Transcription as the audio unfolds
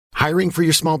Hiring for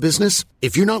your small business?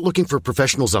 If you're not looking for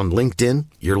professionals on LinkedIn,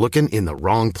 you're looking in the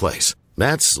wrong place.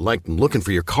 That's like looking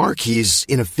for your car keys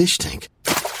in a fish tank.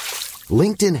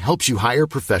 LinkedIn helps you hire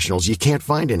professionals you can't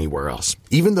find anywhere else,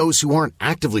 even those who aren't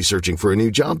actively searching for a new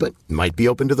job but might be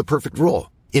open to the perfect role.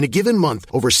 In a given month,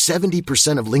 over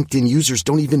 70% of LinkedIn users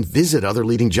don't even visit other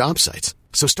leading job sites.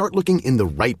 So start looking in the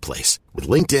right place. With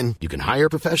LinkedIn, you can hire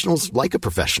professionals like a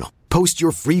professional. Post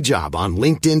your free job on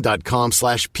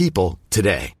linkedin.com/people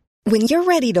today. When you're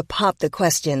ready to pop the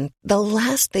question, the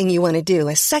last thing you want to do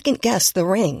is second-guess the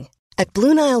ring. At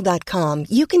BlueNile.com,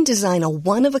 you can design a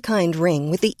one-of-a-kind ring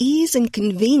with the ease and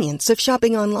convenience of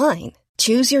shopping online.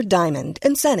 Choose your diamond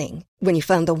and setting. When you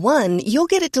find the one, you'll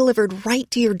get it delivered right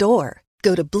to your door.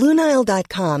 Go to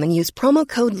BlueNile.com and use promo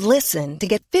code LISTEN to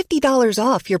get $50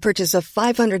 off your purchase of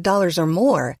 $500 or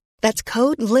more. That's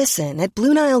code LISTEN at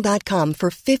BlueNile.com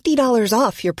for $50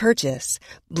 off your purchase.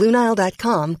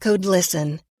 BlueNile.com, code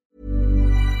LISTEN.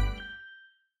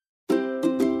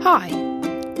 Hi,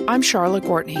 I'm Charlotte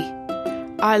Courtney.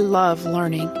 I love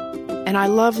learning, and I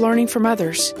love learning from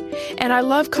others, and I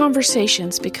love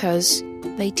conversations because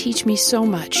they teach me so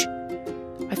much.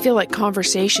 I feel like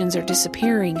conversations are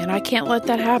disappearing, and I can't let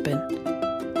that happen.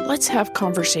 Let's have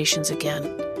conversations again.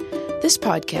 This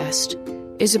podcast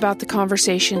is about the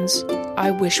conversations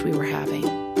I wish we were having.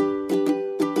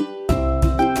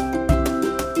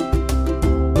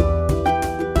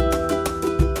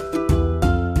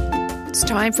 It's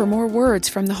time for more words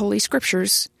from the Holy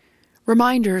Scriptures,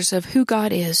 reminders of who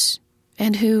God is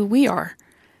and who we are,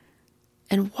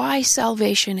 and why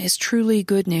salvation is truly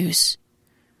good news.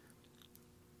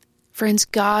 Friends,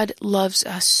 God loves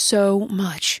us so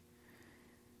much.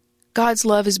 God's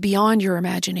love is beyond your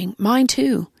imagining, mine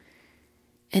too.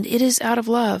 And it is out of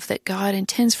love that God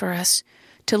intends for us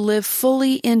to live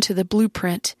fully into the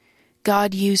blueprint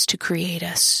God used to create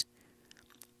us.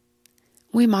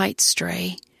 We might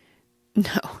stray.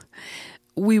 No,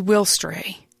 we will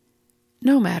stray.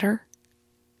 No matter.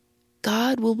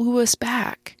 God will woo us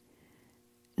back,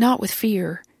 not with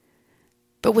fear,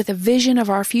 but with a vision of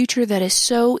our future that is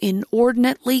so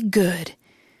inordinately good,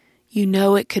 you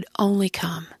know it could only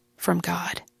come from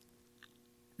God.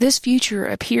 This future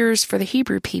appears for the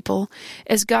Hebrew people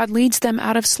as God leads them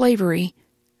out of slavery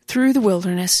through the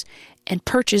wilderness and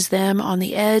perches them on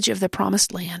the edge of the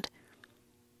promised land.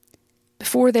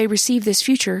 Before they receive this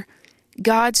future,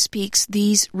 God speaks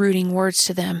these rooting words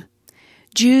to them.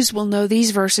 Jews will know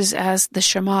these verses as the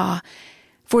Shema,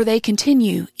 for they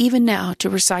continue even now to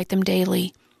recite them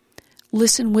daily.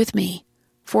 Listen with me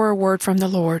for a word from the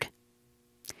Lord.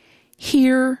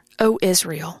 Hear, O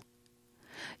Israel.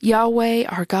 Yahweh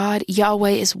our God,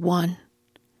 Yahweh is one.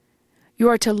 You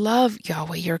are to love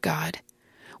Yahweh your God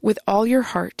with all your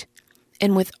heart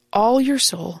and with all your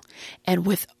soul and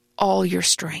with all your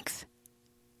strength.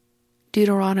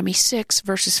 Deuteronomy 6,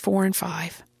 verses 4 and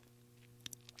 5.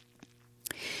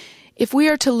 If we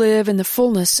are to live in the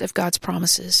fullness of God's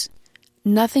promises,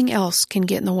 nothing else can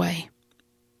get in the way.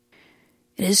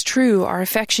 It is true, our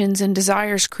affections and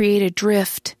desires create a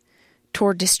drift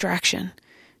toward distraction,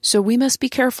 so we must be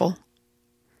careful.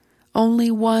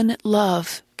 Only one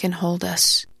love can hold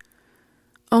us.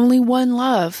 Only one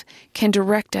love can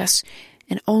direct us,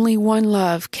 and only one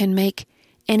love can make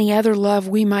any other love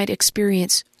we might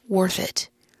experience worth it.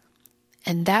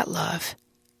 And that love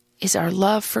is our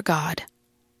love for God.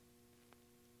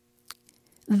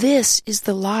 This is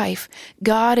the life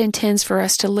God intends for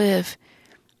us to live.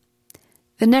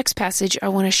 The next passage I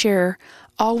want to share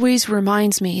always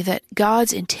reminds me that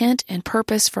God's intent and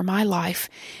purpose for my life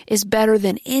is better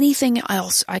than anything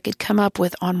else I could come up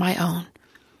with on my own.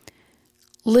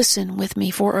 Listen with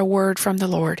me for a word from the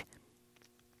Lord.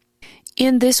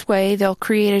 In this way, they'll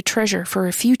create a treasure for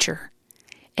a future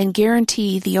and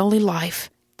guarantee the only life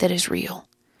that is real.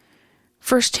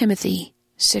 1 Timothy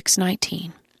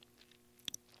 6:19.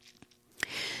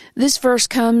 This verse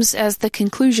comes as the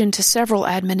conclusion to several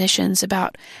admonitions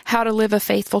about how to live a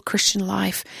faithful Christian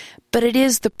life, but it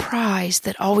is the prize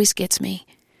that always gets me.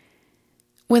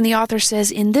 When the author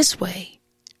says, in this way,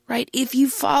 right, if you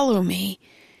follow me,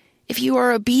 if you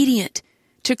are obedient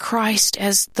to Christ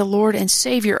as the Lord and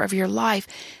Savior of your life,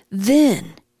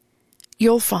 then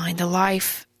you'll find a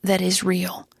life that is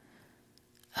real.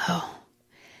 Oh,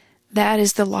 that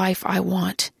is the life I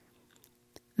want.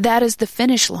 That is the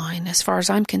finish line as far as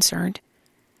I'm concerned.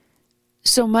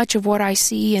 So much of what I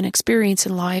see and experience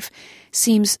in life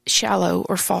seems shallow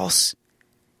or false.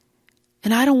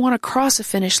 And I don't want to cross a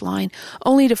finish line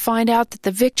only to find out that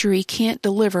the victory can't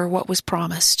deliver what was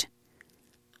promised.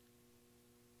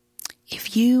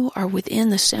 If you are within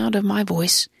the sound of my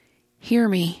voice, hear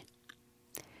me.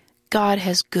 God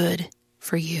has good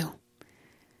for you.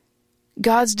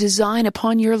 God's design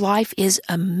upon your life is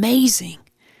amazing.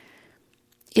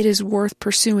 It is worth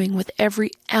pursuing with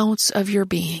every ounce of your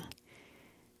being.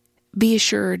 Be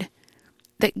assured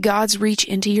that God's reach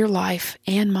into your life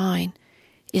and mine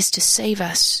is to save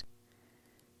us,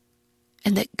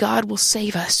 and that God will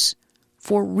save us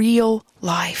for real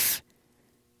life.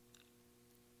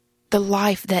 The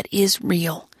life that is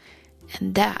real,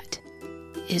 and that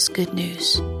is good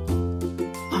news.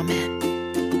 Amen.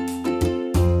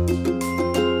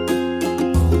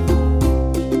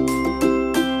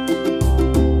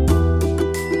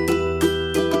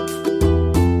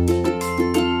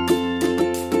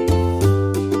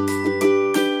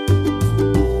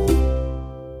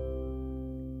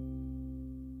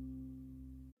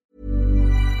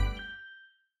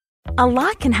 A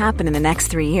lot can happen in the next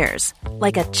 3 years.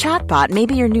 Like a chatbot may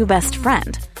be your new best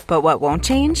friend. But what won't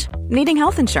change? Needing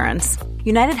health insurance.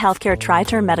 United Healthcare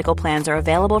Tri-Term Medical Plans are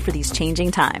available for these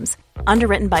changing times.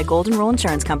 Underwritten by Golden Rule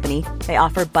Insurance Company, they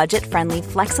offer budget-friendly,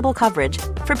 flexible coverage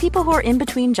for people who are in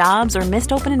between jobs or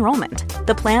missed open enrollment.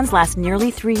 The plans last nearly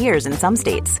 3 years in some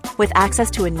states, with access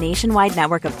to a nationwide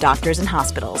network of doctors and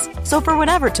hospitals. So for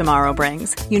whatever tomorrow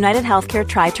brings, United Healthcare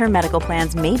Tri-Term Medical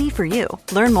Plans may be for you.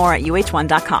 Learn more at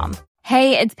uh1.com.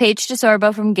 Hey, it's Paige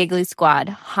DeSorbo from Giggly Squad.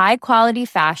 High quality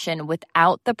fashion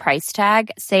without the price tag.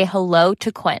 Say hello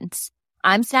to Quince.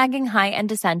 I'm snagging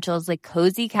high-end essentials like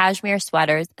cozy cashmere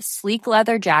sweaters, sleek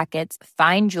leather jackets,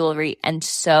 fine jewelry, and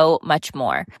so much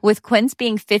more. With Quince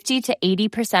being 50 to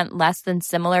 80% less than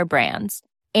similar brands.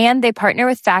 And they partner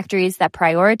with factories that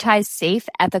prioritize safe,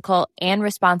 ethical, and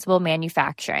responsible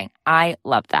manufacturing. I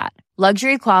love that.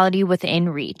 Luxury quality within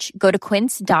reach. Go to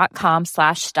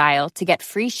quince.com/style to get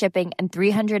free shipping and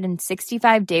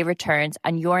 365-day returns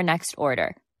on your next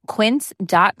order.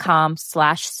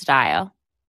 Quince.com/style.